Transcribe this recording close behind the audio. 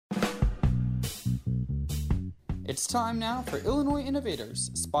It's time now for Illinois Innovators,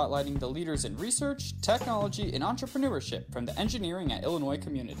 spotlighting the leaders in research, technology, and entrepreneurship from the engineering at Illinois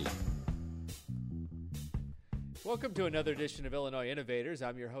community. Welcome to another edition of Illinois Innovators.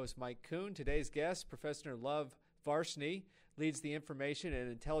 I'm your host, Mike Kuhn. Today's guest, Professor Love Varshney, leads the Information and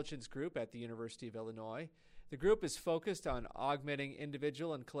Intelligence Group at the University of Illinois. The group is focused on augmenting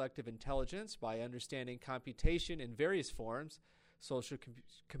individual and collective intelligence by understanding computation in various forms, social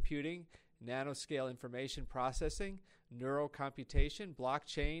computing, nanoscale information processing, neurocomputation,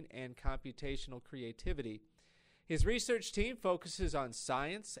 blockchain, and computational creativity. His research team focuses on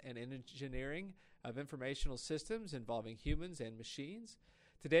science and engineering of informational systems involving humans and machines.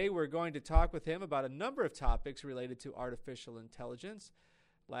 Today we're going to talk with him about a number of topics related to artificial intelligence.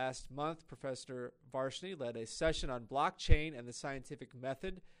 Last month, Professor Varshney led a session on blockchain and the scientific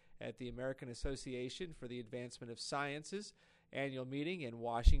method at the American Association for the Advancement of Sciences annual meeting in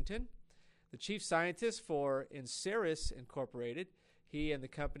Washington. The chief scientist for Inseris Incorporated, he and the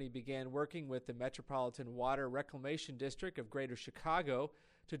company began working with the Metropolitan Water Reclamation District of Greater Chicago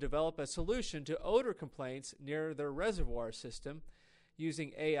to develop a solution to odor complaints near their reservoir system.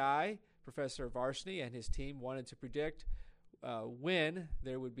 Using AI, Professor Varshney and his team wanted to predict when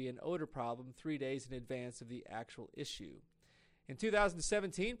there would be an odor problem 3 days in advance of the actual issue. In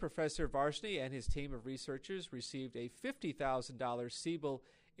 2017, Professor Varshney and his team of researchers received a $50,000 Siebel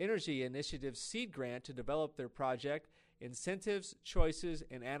Energy Initiative seed grant to develop their project, Incentives, Choices,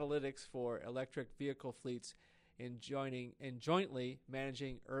 and Analytics for Electric Vehicle Fleets in jointly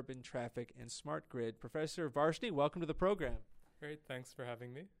managing urban traffic and smart grid. Professor Varshney, welcome to the program. Great, thanks for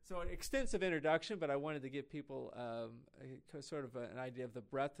having me. So an extensive introduction, but I wanted to give people sort of an idea of the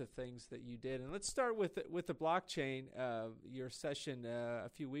breadth of things that you did. And let's start with the blockchain, your session a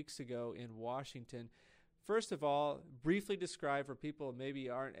few weeks ago in Washington. First of all, briefly describe for people who maybe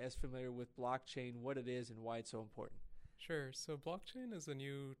aren't as familiar with blockchain, what it is and why it's so important. Sure. So blockchain is a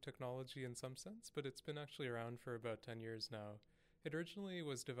new technology in some sense, but it's been actually around for about 10 years now. It originally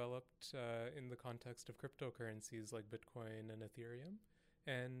was developed in the context of cryptocurrencies like Bitcoin and Ethereum,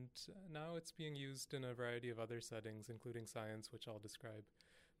 and now it's being used in a variety of other settings, including science, which I'll describe.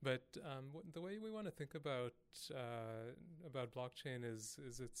 But the way we want to think about blockchain is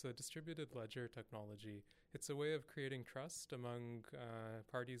it's a distributed ledger technology. It's a way of creating trust among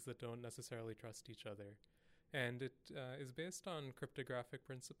parties that don't necessarily trust each other. And it is based on cryptographic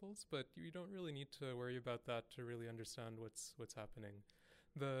principles, but you don't really need to worry about that to really understand what's happening.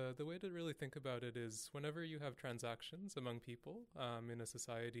 The way to really think about it is whenever you have transactions among people in a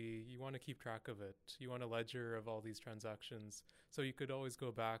society, you want to keep track of it. You want a ledger of all these transactions, so you could always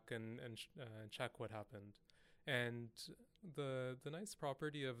go back and check what happened. And the nice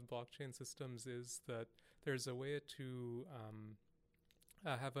property of blockchain systems is that there's a way to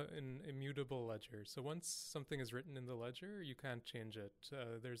have an immutable ledger. So once something is written in the ledger, you can't change it.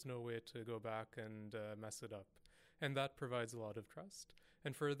 There's no way to go back and mess it up. And that provides a lot of trust.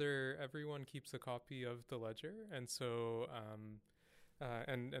 And further, everyone keeps a copy of the ledger. And so,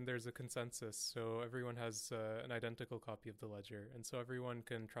 and there's a consensus. So everyone has an identical copy of the ledger. And so everyone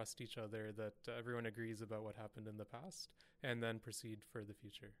can trust each other that everyone agrees about what happened in the past and then proceed for the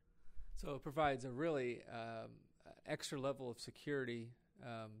future. So it provides a really extra level of security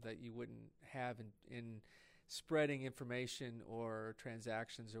that you wouldn't have in spreading information or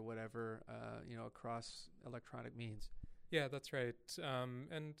transactions or whatever, across electronic means. Yeah, that's right.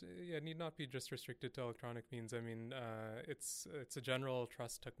 And it need not be just restricted to electronic means. I mean, it's a general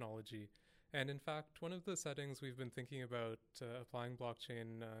trust technology. And in fact, one of the settings we've been thinking about applying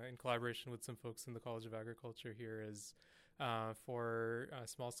blockchain in collaboration with some folks in the College of Agriculture here is for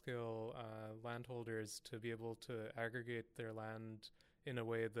small-scale landholders to be able to aggregate their land in a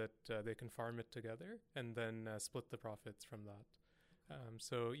way that they can farm it together and then split the profits from that.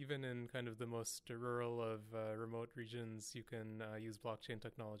 So even in kind of the most rural of remote regions, you can use blockchain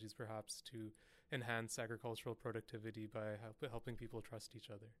technologies perhaps to enhance agricultural productivity by helping people trust each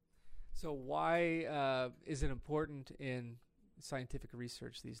other. So why is it important in scientific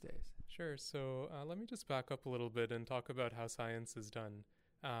research these days? Sure. So let me just back up a little bit and talk about how science is done.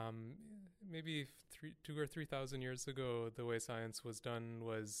 Maybe 2,000 or 3,000 years ago, the way science was done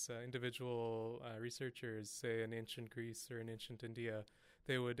was individual researchers, say in ancient Greece or in ancient India,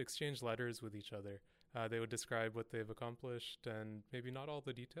 they would exchange letters with each other. They would describe what they've accomplished and maybe not all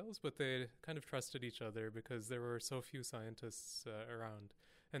the details, but they kind of trusted each other because there were so few scientists around.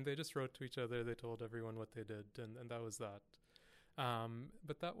 And they just wrote to each other, they told everyone what they did, and that was that.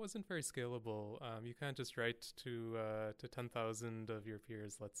 But that wasn't very scalable. You can't just write to 10,000 of your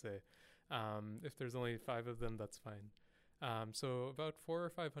peers, let's say. If there's only 5 of them, that's fine. So about 400 or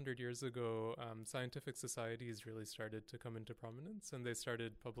 500 years ago, scientific societies really started to come into prominence, and they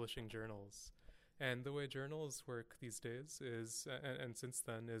started publishing journals. And the way journals work these days is, and since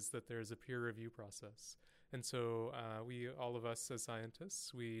then, is that there's a peer review process. And so all of us as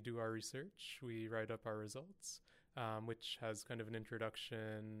scientists, we do our research, we write up our results, which has kind of an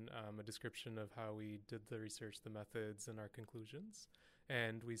introduction, a description of how we did the research, the methods, and our conclusions.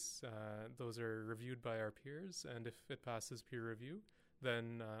 And those are reviewed by our peers, and if it passes peer review,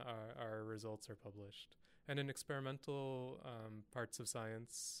 then our results are published. And in experimental parts of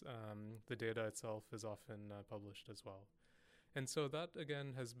science, the data itself is often published as well. And so that,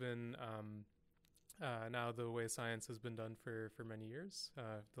 again, has been now the way science has been done for many years,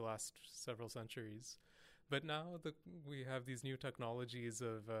 the last several centuries. But now we have these new technologies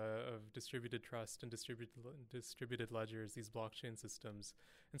of distributed trust and distributed ledgers, these blockchain systems.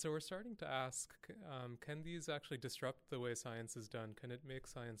 And so we're starting to ask, can these actually disrupt the way science is done? Can it make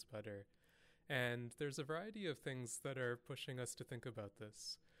science better? And there's a variety of things that are pushing us to think about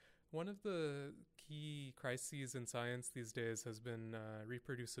this. One of the key crises in science these days has been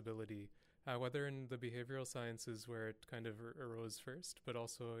reproducibility, whether in the behavioral sciences where it kind of arose first, but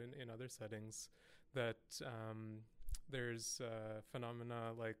also in other settings, that there's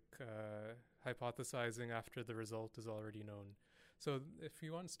phenomena like hypothesizing after the result is already known. So if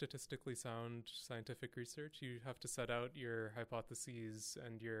you want statistically sound scientific research, you have to set out your hypotheses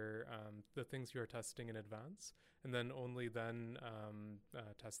and your the things you're testing in advance, and then only then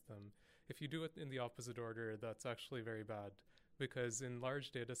test them. If you do it in the opposite order, that's actually very bad, because in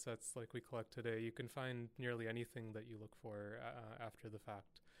large data sets like we collect today, you can find nearly anything that you look for after the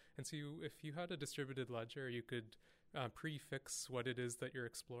fact. And so if you had a distributed ledger, you could prefix what it is that you're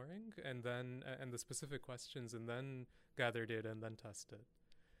exploring and the specific questions, and then gather data and then test it.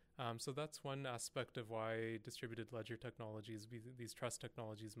 So that's one aspect of why distributed ledger technologies, these trust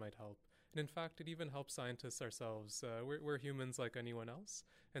technologies, might help. And in fact, it even helps scientists ourselves. We're humans like anyone else,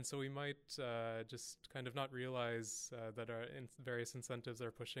 and so we might just kind of not realize that our various incentives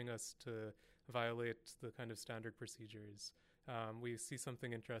are pushing us to violate the kind of standard procedures. We see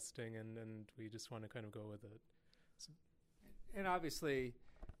something interesting and we just want to kind of go with it. So. And obviously,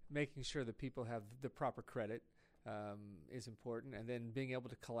 making sure that people have the proper credit is important, and then being able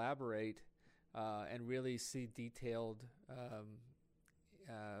to collaborate and really see detailed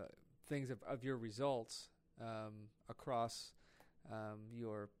things of your results across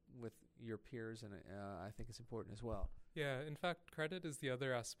with your peers, and I think it's important as well. Yeah, in fact, credit is the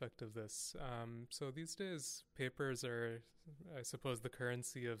other aspect of this. So these days, papers are, I suppose, the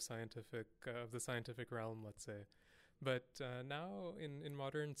currency of the scientific realm, let's say. But now in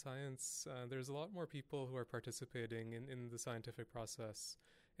modern science, there's a lot more people who are participating in the scientific process,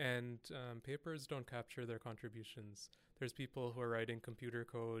 and papers don't capture their contributions. There's people who are writing computer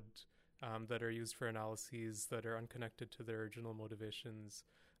code that are used for analyses that are unconnected to their original motivations.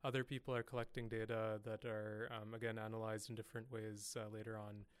 Other people are collecting data that are, again, analyzed in different ways later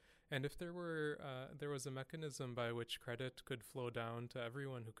on. And if there was a mechanism by which credit could flow down to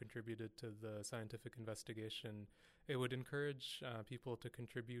everyone who contributed to the scientific investigation, it would encourage people to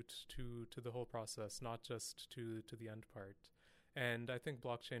contribute to the whole process, not just to the end part. And I think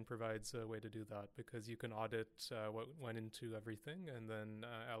blockchain provides a way to do that, because you can audit what went into everything and then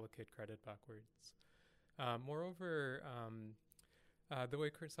allocate credit backwards. Moreover, the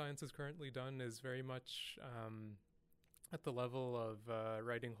way science is currently done is very much at the level of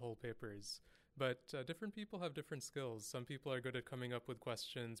writing whole papers. But different people have different skills. Some people are good at coming up with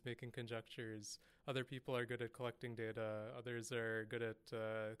questions, making conjectures. Other people are good at collecting data. Others are good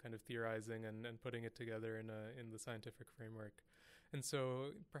at kind of theorizing and putting it together in the scientific framework. And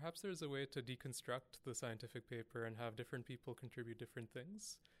so perhaps there's a way to deconstruct the scientific paper and have different people contribute different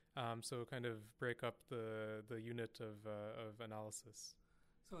things. So kind of break up the unit of analysis.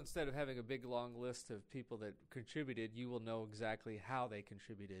 So instead of having a big long list of people that contributed, you will know exactly how they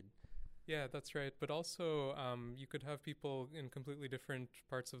contributed. Yeah, that's right. But also, you could have people in completely different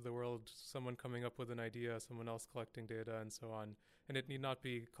parts of the world, someone coming up with an idea, someone else collecting data, and so on. And it need not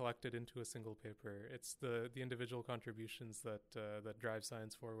be collected into a single paper. It's the individual contributions that drive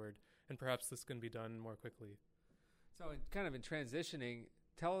science forward. And perhaps this can be done more quickly. So in transitioning,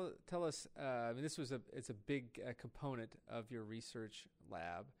 tell us, it's a big component of your research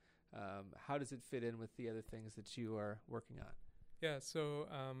lab. How does it fit in with the other things that you are working on? Yeah, so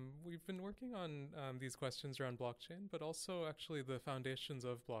we've been working on these questions around blockchain, but also actually the foundations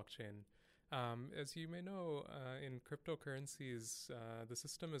of blockchain. As you may know, in cryptocurrencies, the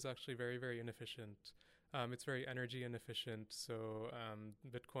system is actually very, very inefficient. It's very energy inefficient, so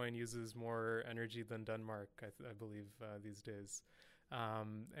Bitcoin uses more energy than Denmark, I believe, these days.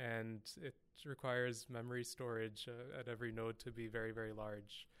 And it requires memory storage at every node to be very, very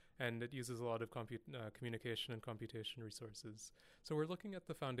large. And it uses a lot of communication and computation resources. So we're looking at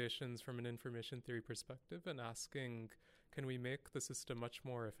the foundations from an information theory perspective and asking, can we make the system much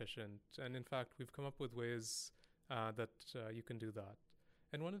more efficient? And in fact, we've come up with ways that you can do that.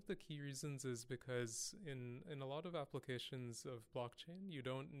 And one of the key reasons is because in a lot of applications of blockchain, you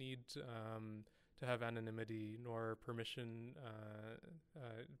don't need to have anonymity nor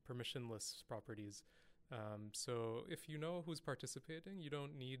permissionless properties. So if you know who's participating, you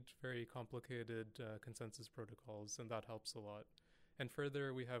don't need very complicated consensus protocols, and that helps a lot. And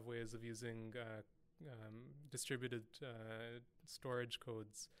further, we have ways of using distributed storage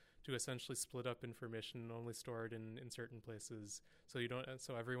codes to essentially split up information and only store it in certain places,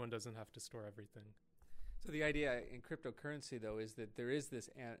 so everyone doesn't have to store everything. So the idea in cryptocurrency, though, is that there is this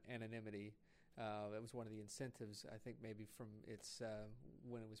anonymity. That was one of the incentives, I think, maybe from its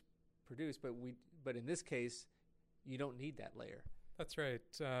when it was produced. But in this case, you don't need that layer. That's right.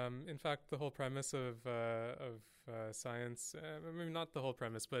 In fact, the whole premise of science, maybe not the whole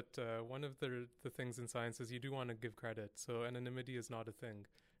premise, but one of the things in science is you do want to give credit. So anonymity is not a thing,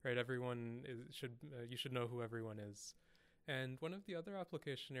 right? You should know who everyone is. And one of the other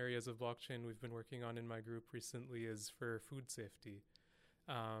application areas of blockchain we've been working on in my group recently is for food safety.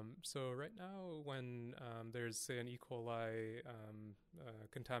 So right now, when there's, say, an E. coli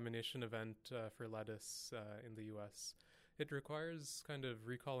contamination event for lettuce in the U.S., it requires kind of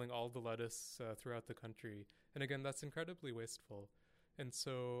recalling all the lettuce throughout the country. And again, that's incredibly wasteful. And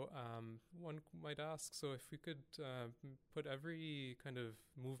so one might ask, so if we could put every kind of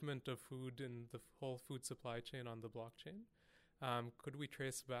movement of food in the whole food supply chain on the blockchain, could we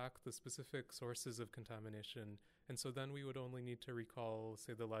trace back the specific sources of contamination? And so then we would only need to recall,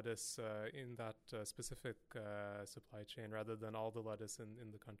 say, the lettuce in that specific supply chain rather than all the lettuce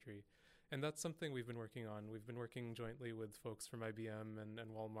in the country. And that's something we've been working on. We've been working jointly with folks from IBM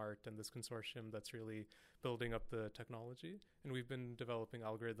and Walmart and this consortium that's really building up the technology. And we've been developing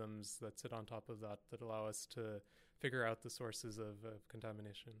algorithms that sit on top of that allow us to figure out the sources of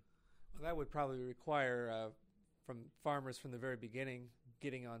contamination. Well, that would probably require from farmers from the very beginning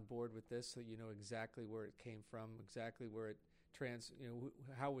getting on board with this, so you know exactly where it came from, exactly where it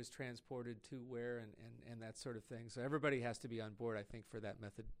how it was transported to where, and that sort of thing. So everybody has to be on board, I think, for that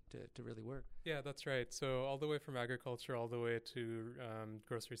method to really work. Yeah, that's right. So all the way from agriculture all the way to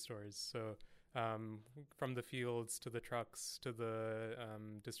grocery stores. So from the fields to the trucks to the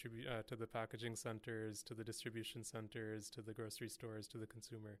to the packaging centers to the distribution centers to the grocery stores to the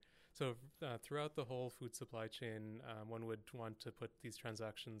consumer. So throughout the whole food supply chain, one would want to put these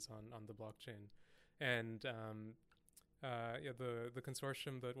transactions on the blockchain. And the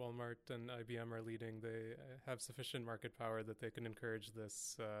consortium that Walmart and IBM are leading, they have sufficient market power that they can encourage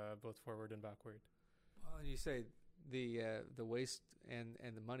this both forward and backward. Well, you say the waste and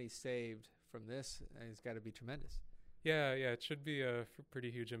the money saved from this has got to be tremendous. Yeah, it should be a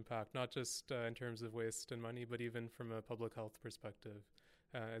pretty huge impact, not just in terms of waste and money, but even from a public health perspective.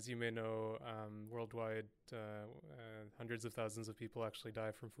 As you may know, worldwide, hundreds of thousands of people actually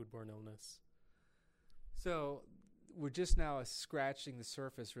die from foodborne illness. So we're just now scratching the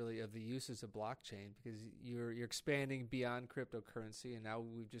surface, really, of the uses of blockchain, because you're expanding beyond cryptocurrency, and now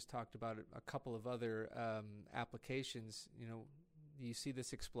we've just talked about a couple of other applications. Do you see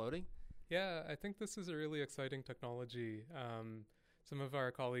this exploding? Yeah, I think this is a really exciting technology. Some of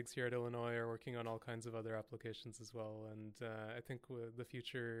our colleagues here at Illinois are working on all kinds of other applications as well, and I think the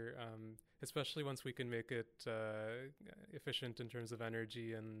future, especially once we can make it efficient in terms of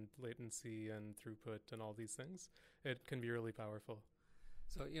energy and latency and throughput and all these things, it can be really powerful.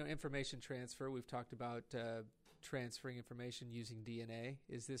 So, information transfer, we've talked about transferring information using DNA.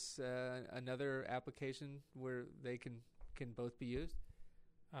 Is this another application where they can both be used?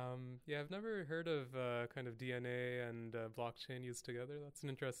 I've never heard of kind of DNA and blockchain used together. That's an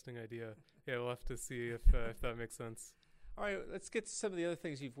interesting idea. Yeah, we'll have to see if that makes sense. All right, let's get to some of the other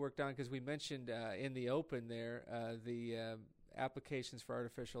things you've worked on, because we mentioned in the open there the applications for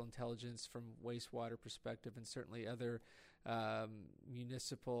artificial intelligence from wastewater perspective, and certainly other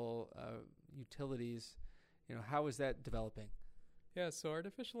municipal utilities. How is that developing? Yeah, so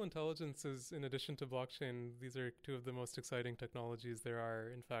artificial intelligence is, in addition to blockchain, these are two of the most exciting technologies there are.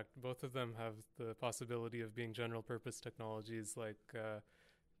 In fact, both of them have the possibility of being general purpose technologies like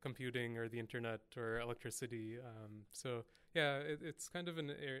computing or the internet or electricity. It's kind of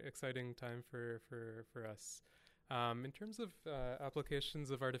an exciting time for us. In terms of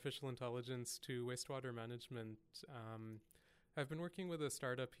applications of artificial intelligence to wastewater management, I've been working with a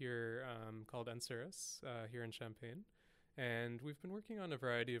startup here called Ensurus here in Champaign, and we've been working on a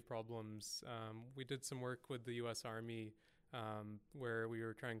variety of problems. We did some work with the U.S. Army where we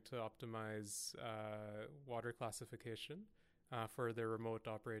were trying to optimize water classification for their remote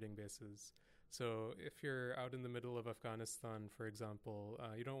operating bases. So if you're out in the middle of Afghanistan, for example,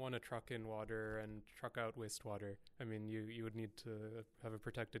 you don't want to truck in water and truck out wastewater. I mean, you would need to have a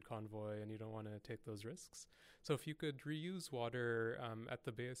protected convoy, and you don't want to take those risks. So if you could reuse water at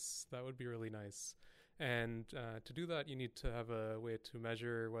the base, that would be really nice. And to do that, you need to have a way to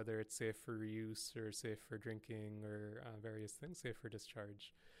measure whether it's safe for reuse or safe for drinking or various things, safe for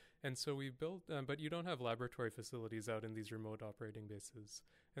discharge. And so we built, but you don't have laboratory facilities out in these remote operating bases.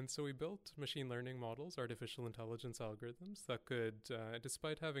 And so we built machine learning models, artificial intelligence algorithms that could,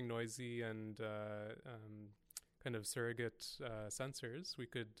 despite having noisy and kind of surrogate sensors, we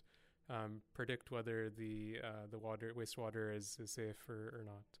could predict whether the wastewater is safe or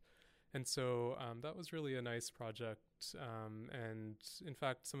not. And so that was really a nice project. And in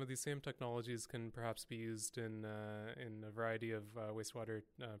fact, some of these same technologies can perhaps be used in a variety of wastewater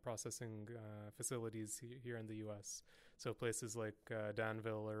processing facilities here in the U.S. So places like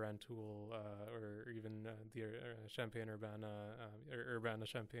Danville or Rantoul or even the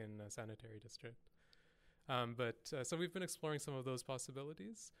Urbana-Champaign Sanitary District. So we've been exploring some of those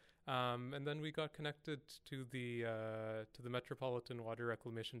possibilities. And then we got connected to the Metropolitan Water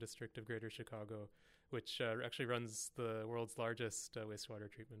Reclamation District of Greater Chicago, which actually runs the world's largest wastewater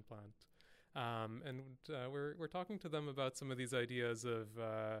treatment plant. And we're talking to them about some of these ideas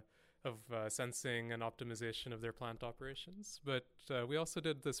of sensing and optimization of their plant operations. But we also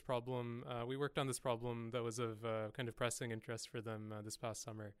did this problem. We worked on this problem that was of kind of pressing interest for them this past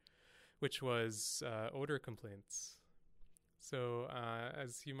summer, which was odor complaints. So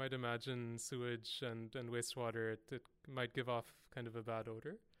as you might imagine, sewage and wastewater, it might give off kind of a bad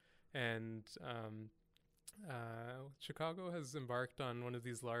odor. And Chicago has embarked on one of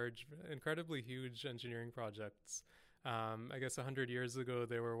these large, incredibly huge engineering projects. I guess 100 years ago,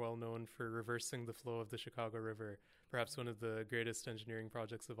 they were well known for reversing the flow of the Chicago River, perhaps one of the greatest engineering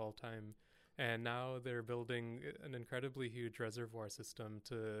projects of all time. And now they're building an incredibly huge reservoir system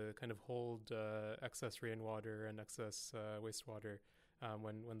to kind of hold excess rainwater and excess wastewater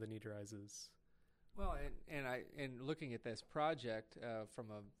when the need arises. Well, and looking at this project from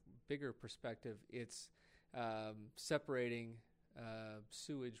a bigger perspective, it's separating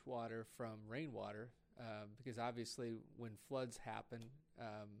sewage water from rainwater because obviously when floods happen,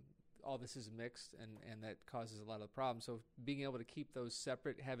 all this is mixed and that causes a lot of problems. So being able to keep those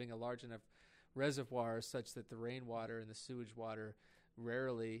separate, having a large enough reservoir such that the rainwater and the sewage water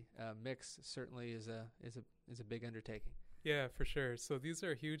rarely mix certainly is a big undertaking. Yeah, for sure. So these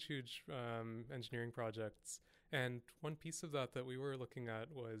are huge engineering projects. And one piece of that we were looking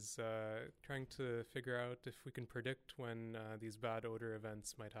at was trying to figure out if we can predict when these bad odor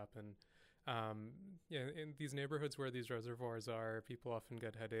events might happen. In these neighborhoods where these reservoirs are, people often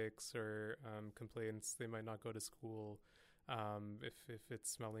get headaches or complaints. They might not go to school if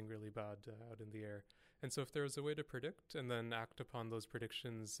it's smelling really bad out in the air. And so if there was a way to predict and then act upon those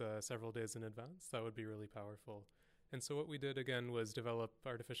predictions several days in advance, that would be really powerful. And so what we did, again, was develop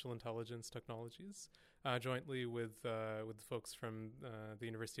artificial intelligence technologies jointly with folks from the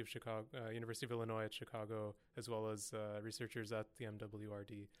University of Illinois at Chicago, as well as researchers at the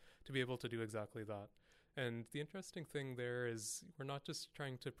MWRD, to be able to do exactly that. And the interesting thing there is we're not just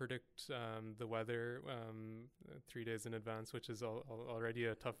trying to predict the weather 3 days in advance, which is already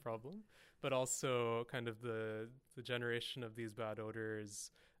a tough problem, but also kind of the generation of these bad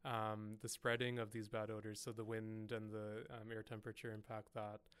odors, the spreading of these bad odors, so the wind and the air temperature impact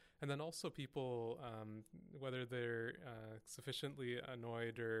that. And then also people, whether they're sufficiently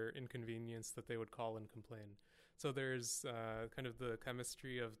annoyed or inconvenienced that they would call and complain. So there's kind of the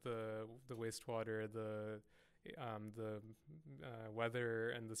chemistry of the wastewater, the weather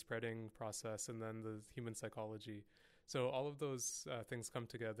and the spreading process, and then the human psychology. So all of those things come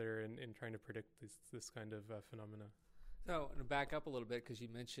together in trying to predict this kind of phenomena. So to back up a little bit, because you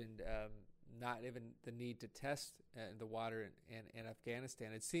mentioned not even the need to test the water in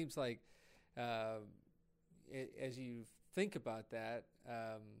Afghanistan, it seems like as you think about that,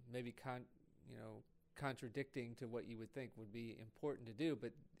 maybe contradicting to what you would think would be important to do,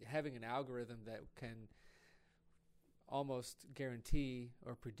 but having an algorithm that can almost guarantee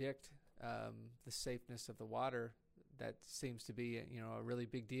or predict the safeness of the water, that seems to be a really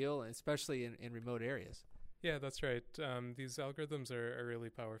big deal, especially in remote areas. Yeah, that's right. These algorithms are really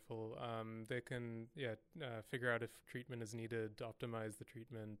powerful. They can figure out if treatment is needed, optimize the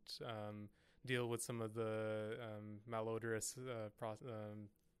treatment, deal with some of the malodorous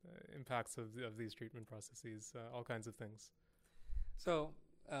impacts of these treatment processes, all kinds of things. So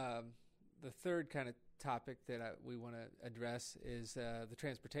the third kind of topic that we want to address is the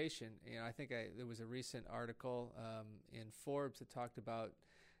transportation. I think there was a recent article in Forbes that talked about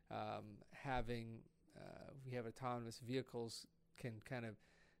we have autonomous vehicles can kind of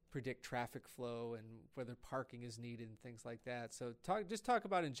predict traffic flow and whether parking is needed and things like that. So talk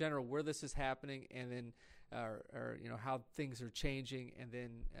about in general where this is happening, and then how things are changing, and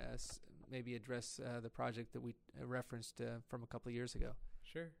then maybe address the project that we referenced from a couple of years ago.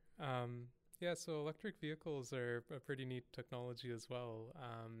 Sure. So electric vehicles are a pretty neat technology as well.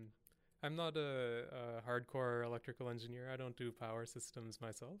 I'm not a hardcore electrical engineer. I don't do power systems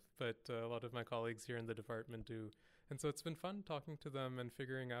myself, but a lot of my colleagues here in the department do. And so it's been fun talking to them and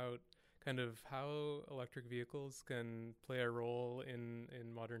figuring out kind of how electric vehicles can play a role in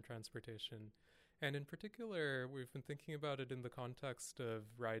modern transportation. And in particular, we've been thinking about it in the context of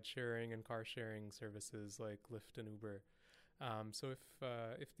ride-sharing and car-sharing services like Lyft and Uber. So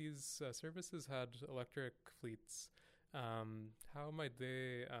if these services had electric fleets, how might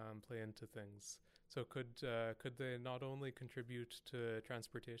they play into things? So could they not only contribute to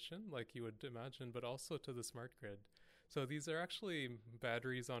transportation, like you would imagine, but also to the smart grid? So these are actually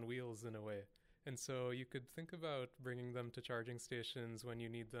batteries on wheels in a way. And so you could think about bringing them to charging stations when you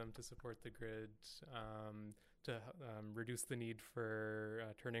need them to support the grid, to reduce the need for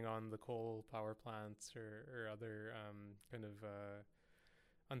turning on the coal power plants or other kind of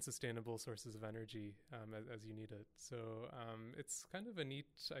unsustainable sources of energy as you need it. So it's kind of a neat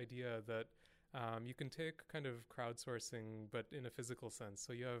idea that you can take kind of crowdsourcing, but in a physical sense.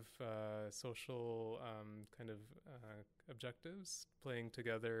 So you have social kind of objectives playing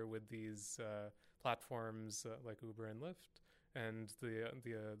together with these platforms like Uber and Lyft, and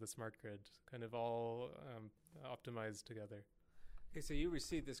the smart grid, kind of all optimized together. Okay, so you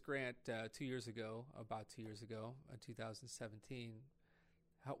received this grant about 2 years ago, in 2017.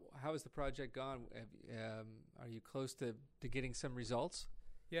 How has the project gone? Are you close to getting some results?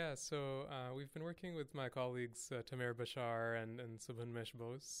 Yeah, so we've been working with my colleagues Tamer Bashar and Subhanmesh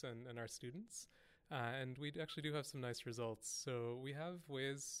Bose and our students, and we actually do have some nice results. So we have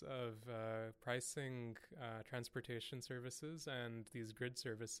ways of pricing transportation services and these grid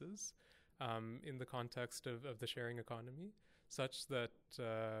services in the context of the sharing economy, such that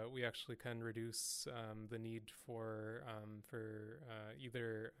we actually can reduce the need for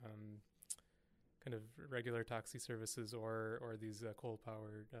either kind of regular taxi services or these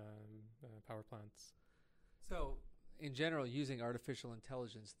coal-powered power plants. So, in general, using artificial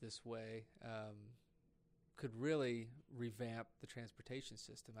intelligence this way could really revamp the transportation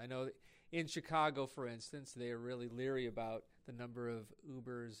system. I know that in Chicago, for instance, they are really leery about the number of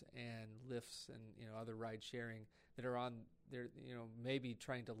Ubers and Lyfts and other ride sharing that are on there. Maybe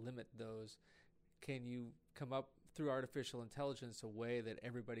trying to limit those. Can you come up through artificial intelligence a way that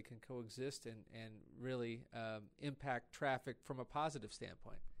everybody can coexist and really impact traffic from a positive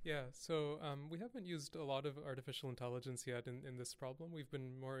standpoint? Yeah, so we haven't used a lot of artificial intelligence yet in this problem. We've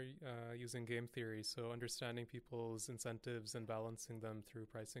been more using game theory, so understanding people's incentives and balancing them through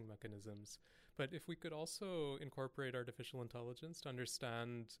pricing mechanisms. But if we could also incorporate artificial intelligence to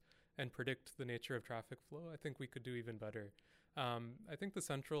understand and predict the nature of traffic flow, I think we could do even better. I think the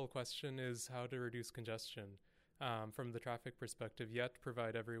central question is how to reduce congestion from the traffic perspective, yet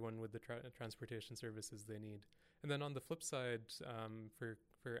provide everyone with the transportation services they need. And then on the flip side,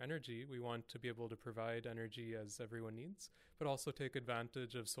 for energy, we want to be able to provide energy as everyone needs, but also take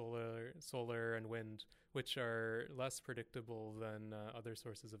advantage of solar and wind, which are less predictable than other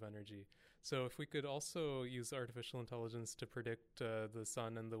sources of energy. So if we could also use artificial intelligence to predict the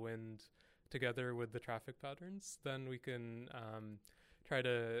sun and the wind together with the traffic patterns, then we can try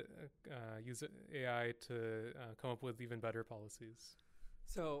to use AI to come up with even better policies.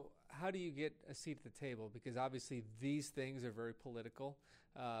 So how do you get a seat at the table? Because obviously these things are very political,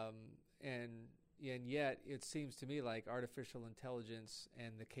 and yet it seems to me like artificial intelligence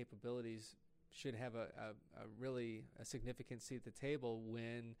and the capabilities should have a really significant seat at the table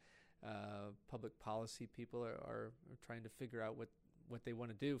when public policy people are trying to figure out what they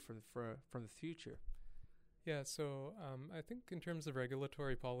want to do from the future. Yeah, so I think in terms of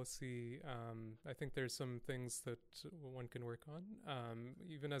regulatory policy, I think there's some things that one can work on.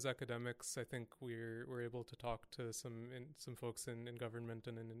 Even as academics, I think we're able to talk to some folks in government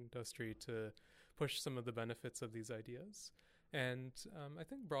and in industry to push some of the benefits of these ideas. And I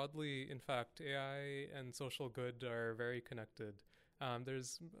think broadly, in fact, AI and social good are very connected.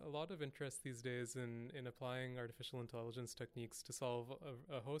 There's a lot of interest these days in applying artificial intelligence techniques to solve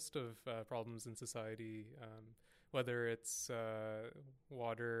a host of problems in society, whether it's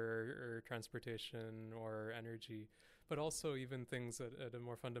water or transportation or energy, but also even things at a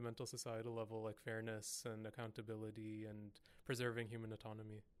more fundamental societal level like fairness and accountability and preserving human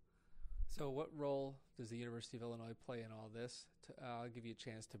autonomy. So what role does the University of Illinois play in all this? I'll give you a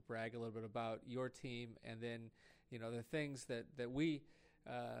chance to brag a little bit about your team, and then, the things that we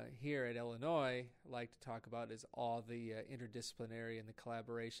here at Illinois like to talk about is all the interdisciplinary and the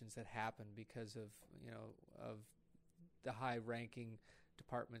collaborations that happen because of the high-ranking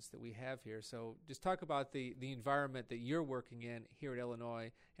departments that we have here. So just talk about the environment that you're working in here at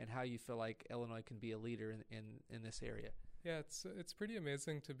Illinois and how you feel like Illinois can be a leader in this area. Yeah, it's pretty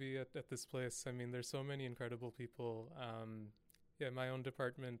amazing to be at this place. I mean, there's so many incredible people. My own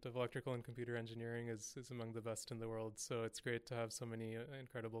department of electrical and computer engineering is among the best in the world, so it's great to have so many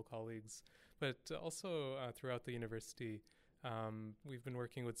incredible colleagues. But also throughout the university, we've been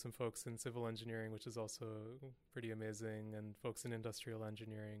working with some folks in civil engineering, which is also pretty amazing, and folks in industrial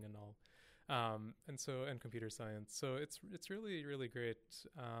engineering and all, and computer science. So it's really, really great.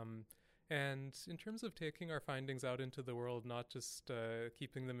 And in terms of taking our findings out into the world, not just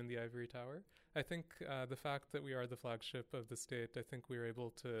keeping them in the ivory tower, I think the fact that we are the flagship of the state, I think we're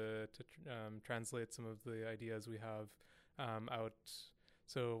able to translate some of the ideas we have out.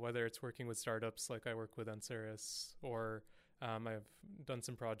 So whether it's working with startups like I work with NSERIS, or I've done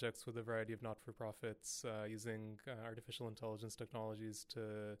some projects with a variety of not-for-profits using artificial intelligence technologies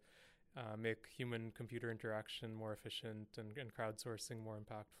to make human-computer interaction more efficient and crowdsourcing more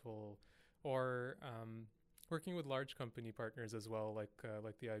impactful, or working with large company partners as well, like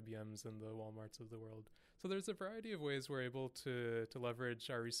the IBMs and the Walmarts of the world. So there's a variety of ways we're able to leverage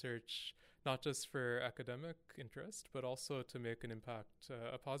our research, not just for academic interest, but also to make an impact,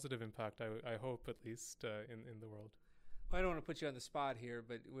 a positive impact, I hope at least, in the world. Well, I don't want to put you on the spot here,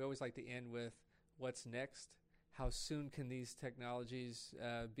 but we always like to end with what's next. How soon can these technologies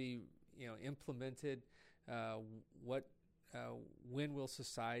be implemented? When will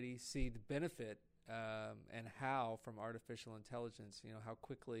society see the benefit and how from artificial intelligence? How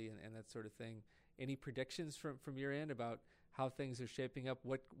quickly and that sort of thing. Any predictions from your end about how things are shaping up?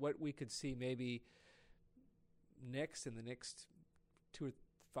 What we could see maybe next in the next 2 or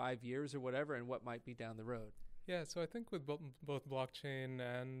 5 years or whatever, and what might be down the road? Yeah, so I think with both blockchain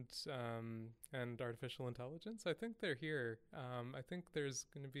and artificial intelligence, I think they're here. I think there's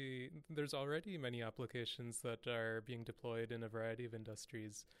already many applications that are being deployed in a variety of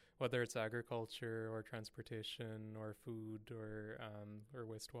industries, whether it's agriculture or transportation or food or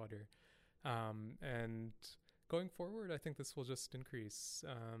wastewater. And going forward, I think this will just increase.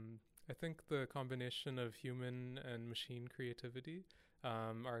 I think the combination of human and machine creativity,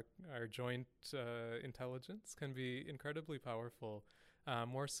 our joint intelligence, can be incredibly powerful,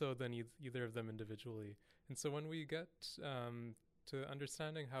 more so than either of them individually. And so when we get to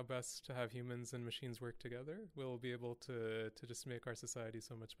understanding how best to have humans and machines work together, we'll be able to just make our society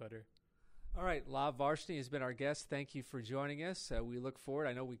so much better. All right, Lav Varshney has been our guest. Thank you for joining us. We look forward.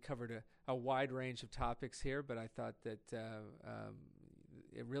 I know we covered a wide range of topics here, but I thought that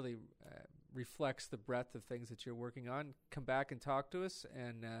it really reflects the breadth of things that you're working on. Come back and talk to us,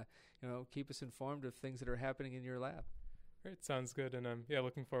 and keep us informed of things that are happening in your lab. Great, sounds good, and I'm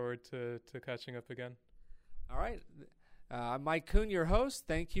looking forward to catching up again. All right, I'm Mike Kuhn, your host.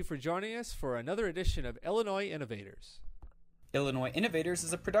 Thank you for joining us for another edition of Illinois Innovators. Illinois Innovators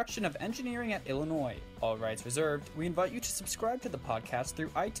is a production of Engineering at Illinois. All rights reserved. We invite you to subscribe to the podcast through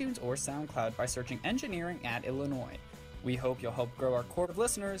iTunes or SoundCloud by searching Engineering at Illinois. We hope you'll help grow our core of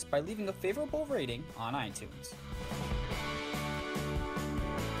listeners by leaving a favorable rating on iTunes.